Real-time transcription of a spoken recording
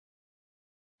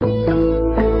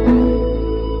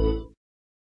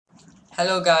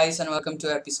Hello guys and welcome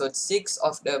to episode 6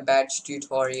 of the batch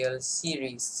tutorial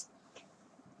series.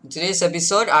 In today's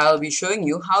episode I'll be showing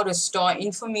you how to store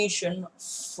information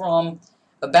from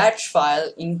a batch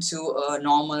file into a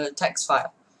normal text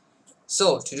file.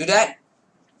 So to do that,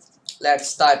 let's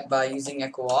start by using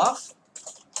echo auth,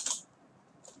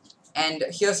 and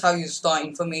here's how you store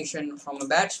information from a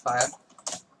batch file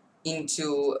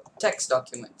into text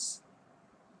documents.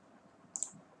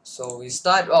 So we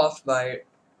start off by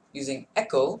using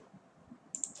echo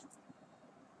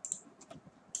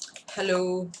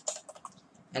hello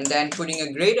and then putting a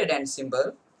greater than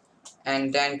symbol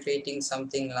and then creating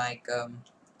something like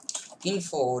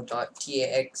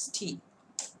info.txt.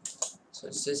 So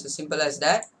it's just as simple as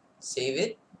that. Save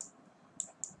it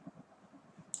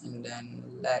and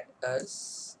then let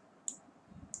us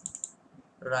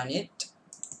run it.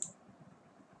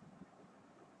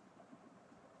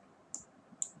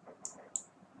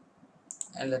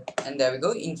 And there we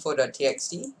go,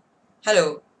 info.txt.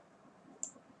 Hello.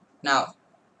 Now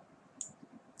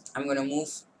I'm going to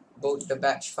move both the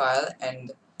batch file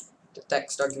and the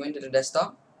text document to the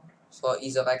desktop for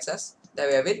ease of access. There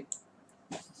we have it.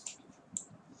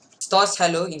 Stores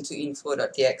hello into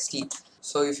info.txt.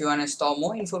 So if you want to store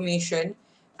more information,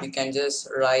 you can just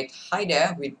write hi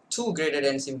there with two greater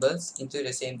than symbols into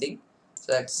the same thing.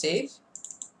 So let's save.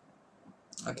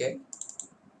 Okay.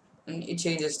 And it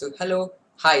changes to hello,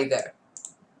 hi there.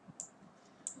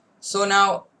 So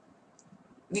now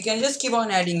we can just keep on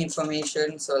adding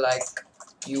information. So like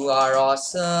you are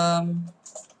awesome,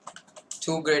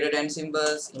 two greater than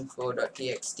symbols,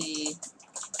 info.txt,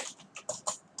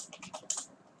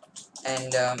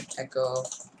 and echo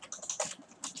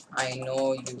I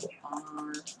know you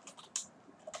are.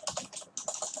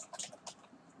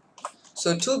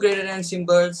 So two greater than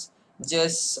symbols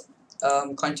just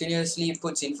continuously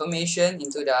puts information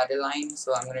into the other line.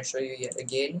 So I'm going to show you yet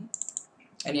again,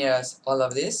 and here's all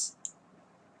of this.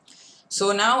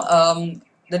 So now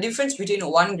the difference between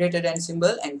one greater than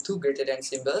symbol and two greater than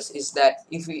symbols is that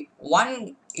if we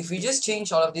just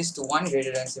change all of this to one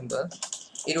greater than symbol,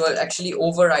 it will actually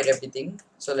override everything.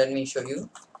 So let me show you.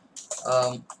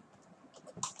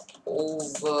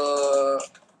 Overwritten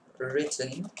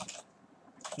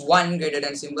one greater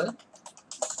than symbol.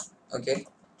 Okay,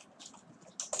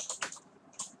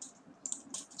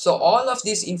 so all of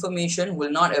this information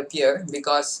will not appear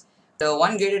because the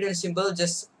one greater than symbol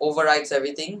just overrides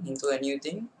everything into a new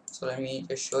thing. So let me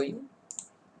just show you,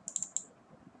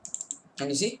 and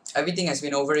you see everything has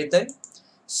been overwritten.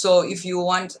 So if you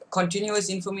want continuous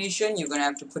information, you're gonna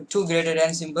have to put two greater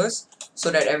than symbols so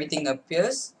that everything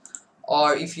appears.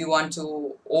 Or if you want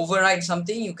to override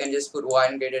something, you can just put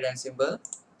one greater than symbol.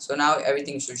 So now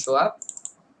everything should show up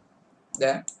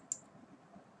there.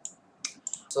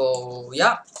 So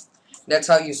yeah, that's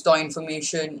how you store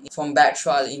information from batch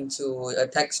file into a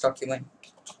text document.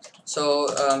 So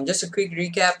just a quick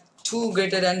recap: two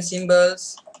greater than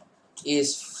symbols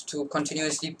is to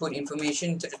continuously put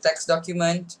information into the text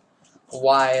document,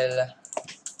 while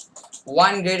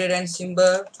one greater than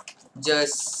symbol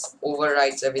just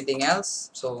overwrites everything else.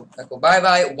 So I go bye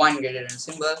bye, one greater than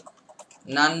symbol.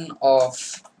 None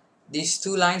of these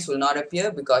two lines will not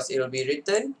appear because it will be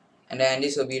written, and then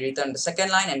this will be written on the second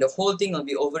line, and the whole thing will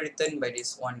be overwritten by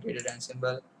this one greater than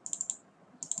symbol.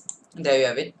 And there you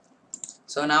have it.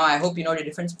 So now I hope you know the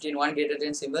difference between one greater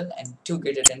than symbol and two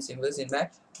greater than symbols in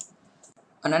batch.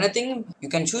 Another thing, you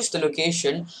can choose the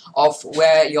location of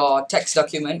where your text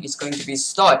document is going to be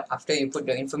stored after you put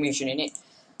the information in it.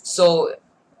 So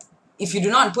if you do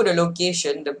not put a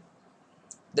location,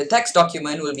 the text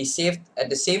document will be saved at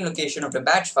the same location of the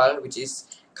batch file, which is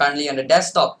currently on the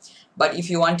desktop. But if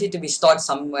you want it to be stored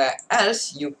somewhere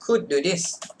else, you could do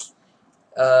this.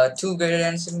 Two greater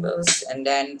than symbols, and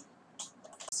then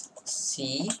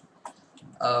C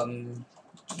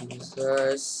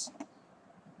users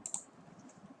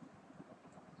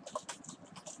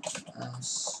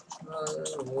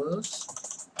rules,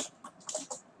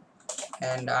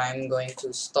 and I'm going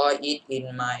to store it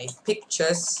in my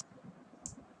pictures,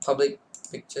 public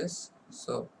pictures.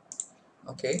 So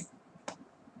okay,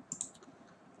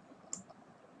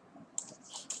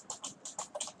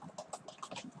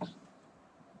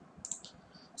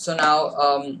 so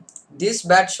now this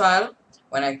batch file,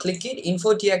 when I click it,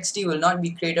 info.txt will not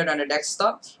be created on the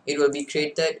desktop, it will be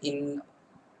created in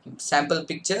sample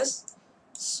pictures.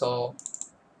 So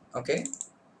okay,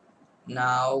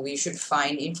 now we should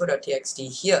find info.txt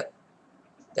here.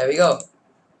 There we go.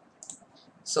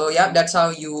 So yeah, that's how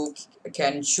you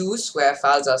can choose where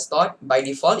files are stored. By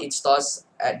default, it stores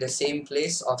at the same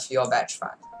place of your batch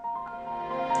file.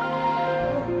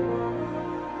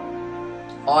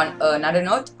 On another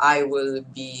note, I will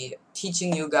be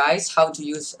teaching you guys how to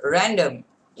use random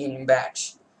in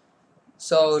batch.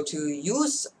 So to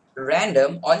use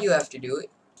random, all you have to do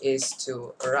is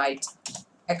to write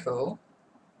echo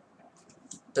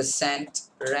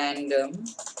 %random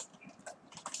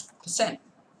 %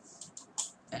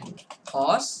 and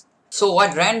pause. So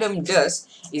what random does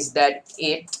is that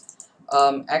it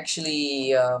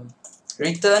actually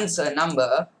returns a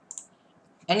number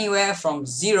anywhere from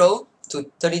 0 to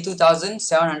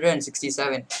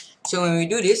 32,767. So when we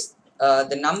do this,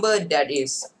 the number that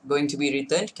is going to be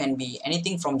returned can be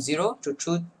anything from 0 to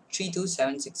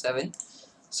 32767.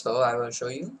 So I will show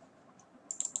you.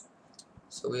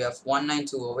 So we have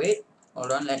 19208.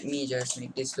 Hold on, let me just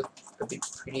make this look a bit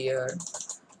prettier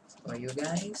for you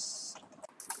guys.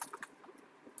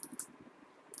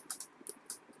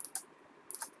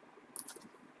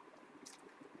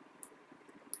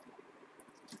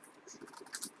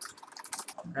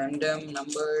 Random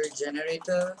number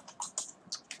generator,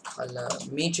 color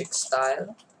matrix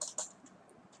style.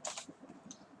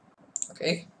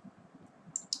 Okay,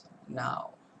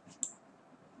 now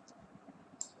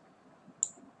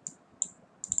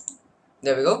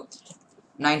there we go,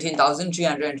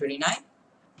 19,329.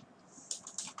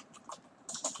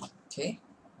 Okay,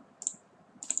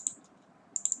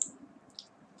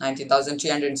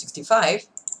 19,365,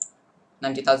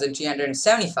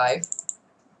 19,375,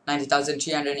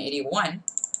 90,381,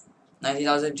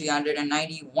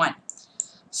 90,391.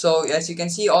 So as you can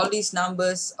see, all these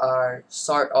numbers are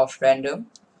sort of random.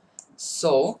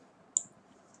 So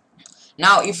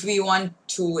now if we want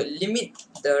to limit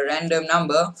the random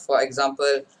number, for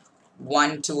example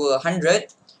 1 to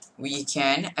 100, we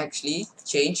can actually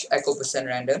change echo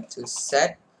 %random to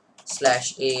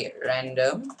set/a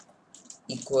random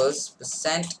equals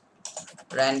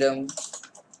 %random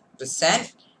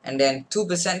 % and then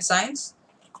 2% signs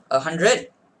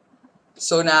 100.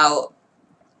 So now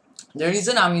the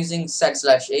reason I'm using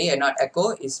set/a and not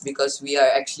echo is because we are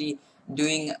actually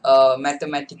doing a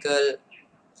mathematical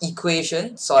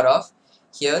equation sort of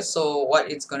here. So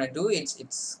what it's gonna do is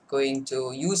it's going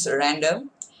to use random,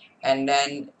 and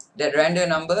then that random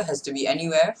number has to be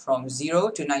anywhere from 0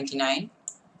 to 99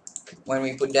 when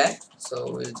we put that.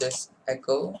 So we'll just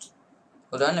echo,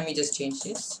 hold on, let me just change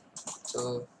this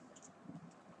to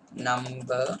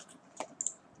number.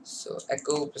 So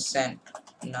echo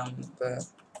 %number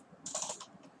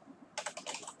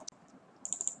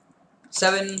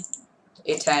 7,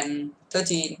 8, 10,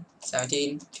 13,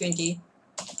 17, 20,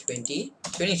 20,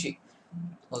 23.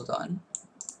 Hold on.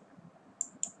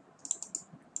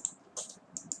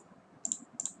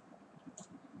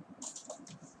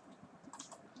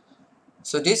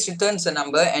 So this returns a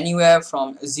number anywhere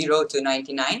from 0 to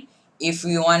 99. If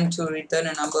we want to return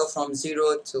a number from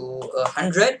 0 to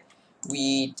 100,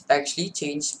 we actually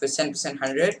change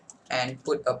 %100 and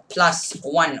put a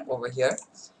 +1 over here,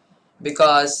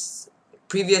 because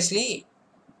previously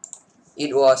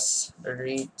it was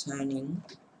returning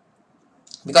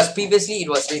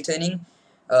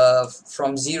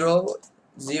from 0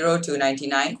 to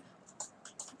 99.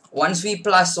 Once we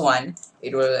 +1,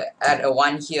 it will add a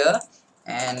 1 here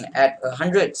and add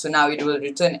 100. So now it will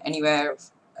return a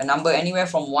number anywhere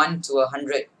from 1 to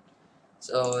 100.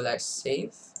 So let's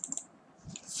save.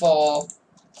 4,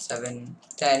 7,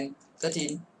 10,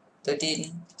 13,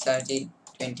 13, 17,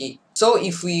 20. So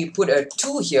if we put a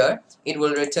 2 here, it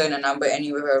will return a number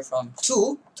anywhere from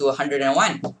 2 to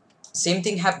 101. Same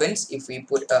thing happens if we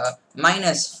put a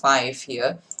 -5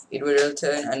 here. It will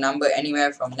return a number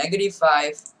anywhere from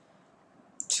 -5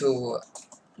 to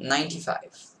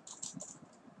 95.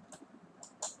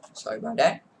 Sorry about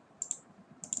that.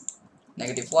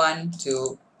 -1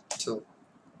 to 2.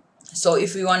 So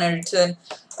if we want to return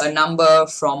a number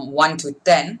from 1 to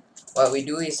 10, what we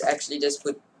do is actually just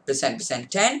put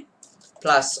 %10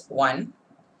 plus 1.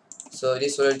 So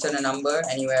this will return a number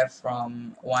anywhere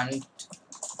from 1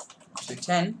 to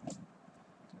 10.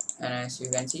 And as you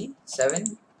can see,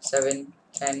 7, 7,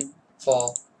 10,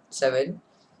 4, 7.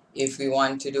 If we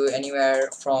want to do anywhere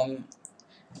from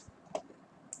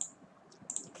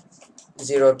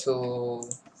 0 to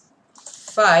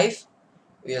 5,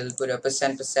 we'll put a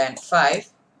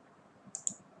 %5.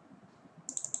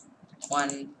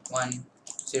 1, 1,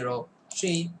 0,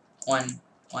 3, 1,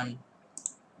 1.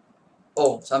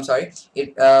 Oh, so I'm sorry.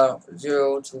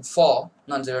 0 to 4,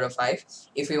 not 0 to 5.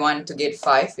 If we want to get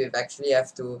 5, we actually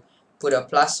have to put a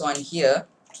 +1 here,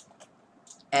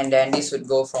 and then this would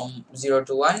go from 0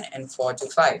 to 1 and 4 to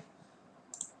 5.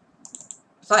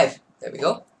 5. There we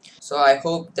go. So I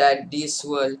hope that this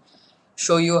will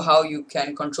show you how you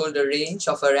can control the range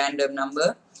of a random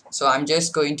number. So I'm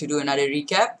just going to do another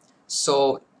recap.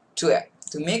 So to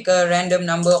make a random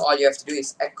number, all you have to do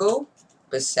is echo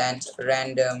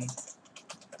 %random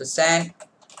 %.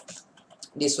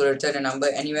 This will return a number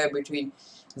anywhere between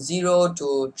 0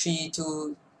 to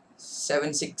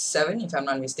 32767, if I'm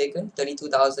not mistaken,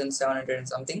 32,700 and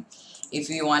something. If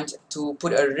we want to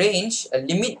put a range, a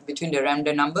limit between the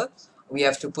random number, we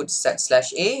have to put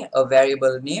set/a, a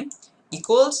variable name,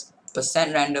 equals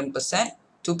 %random %,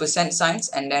 2% signs,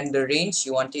 and then the range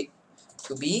you want it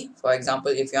to be. For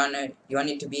example, if you want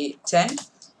it to be 10%,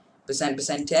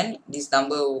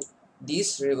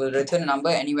 this will return a number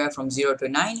anywhere from 0 to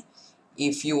 9.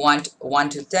 If you want 1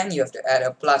 to 10, you have to add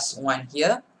a +1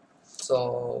 here.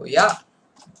 So yeah,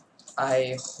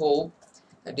 I hope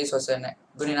that this was a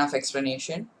good enough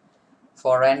explanation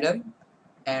for random,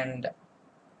 and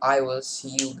I will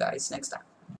see you guys next time.